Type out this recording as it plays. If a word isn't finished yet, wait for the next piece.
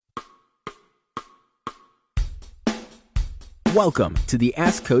Welcome to the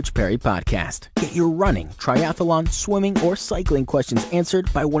Ask Coach Perry podcast. Get your running, triathlon, swimming, or cycling questions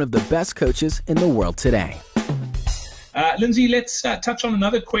answered by one of the best coaches in the world today. Lindsay, let's touch on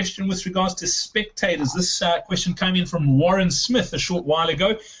another question with regards to spectators. This question came in from Warren Smith a short while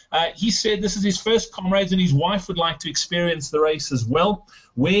ago. He said this is his first Comrades and his wife would like to experience the race as well.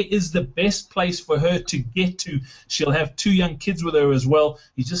 Where is the best place for her to get to? She'll have 2 young kids with her as well.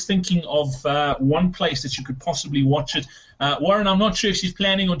 He's just thinking of one place that you could possibly watch it. Warren, I'm not sure if she's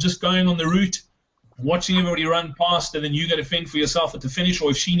planning on just going on the route, watching everybody run past, and then you got to fend for yourself at the finish,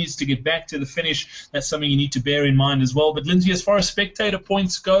 or if she needs to get back to the finish, that's something you need to bear in mind as well. But Lindsay, as far as spectator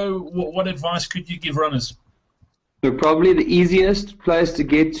points go, what advice could you give runners? So probably the easiest place to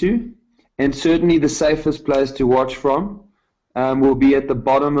get to, and certainly the safest place to watch from, will be at the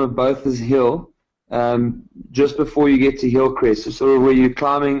bottom of Botha's Hill, just before you get to Hillcrest. So sort of where you're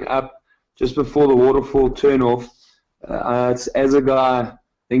climbing up just before the waterfall turnoff. It's Assegai, I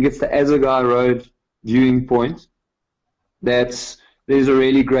think it's the Assegai Road viewing point. There's a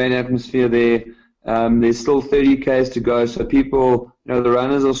really great atmosphere there. There's still 30 k's to go, so people, the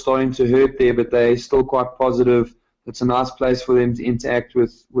runners are starting to hurt there, but they're still quite positive. It's a nice place for them to interact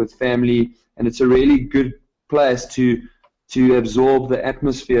with family, and it's a really good place to absorb the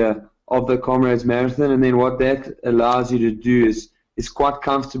atmosphere of the Comrades Marathon. And then what that allows you to do is quite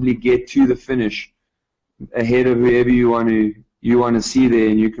comfortably get to the finish ahead of whoever you want to see there,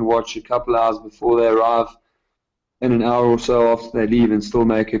 and you can watch a couple hours before they arrive and an hour or so after they leave, and still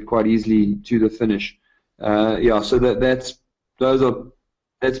make it quite easily to the finish. So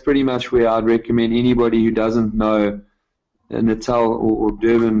that's pretty much where I'd recommend anybody who doesn't know Natal or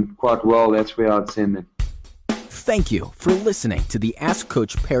Durban quite well. That's where I'd send them. Thank you for listening to the Ask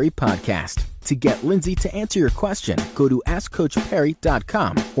Coach Perry podcast. To get Lindsay to answer your question, go to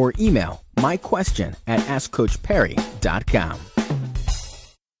AskCoachPerry.com or email myquestion@AskCoachPerry.com.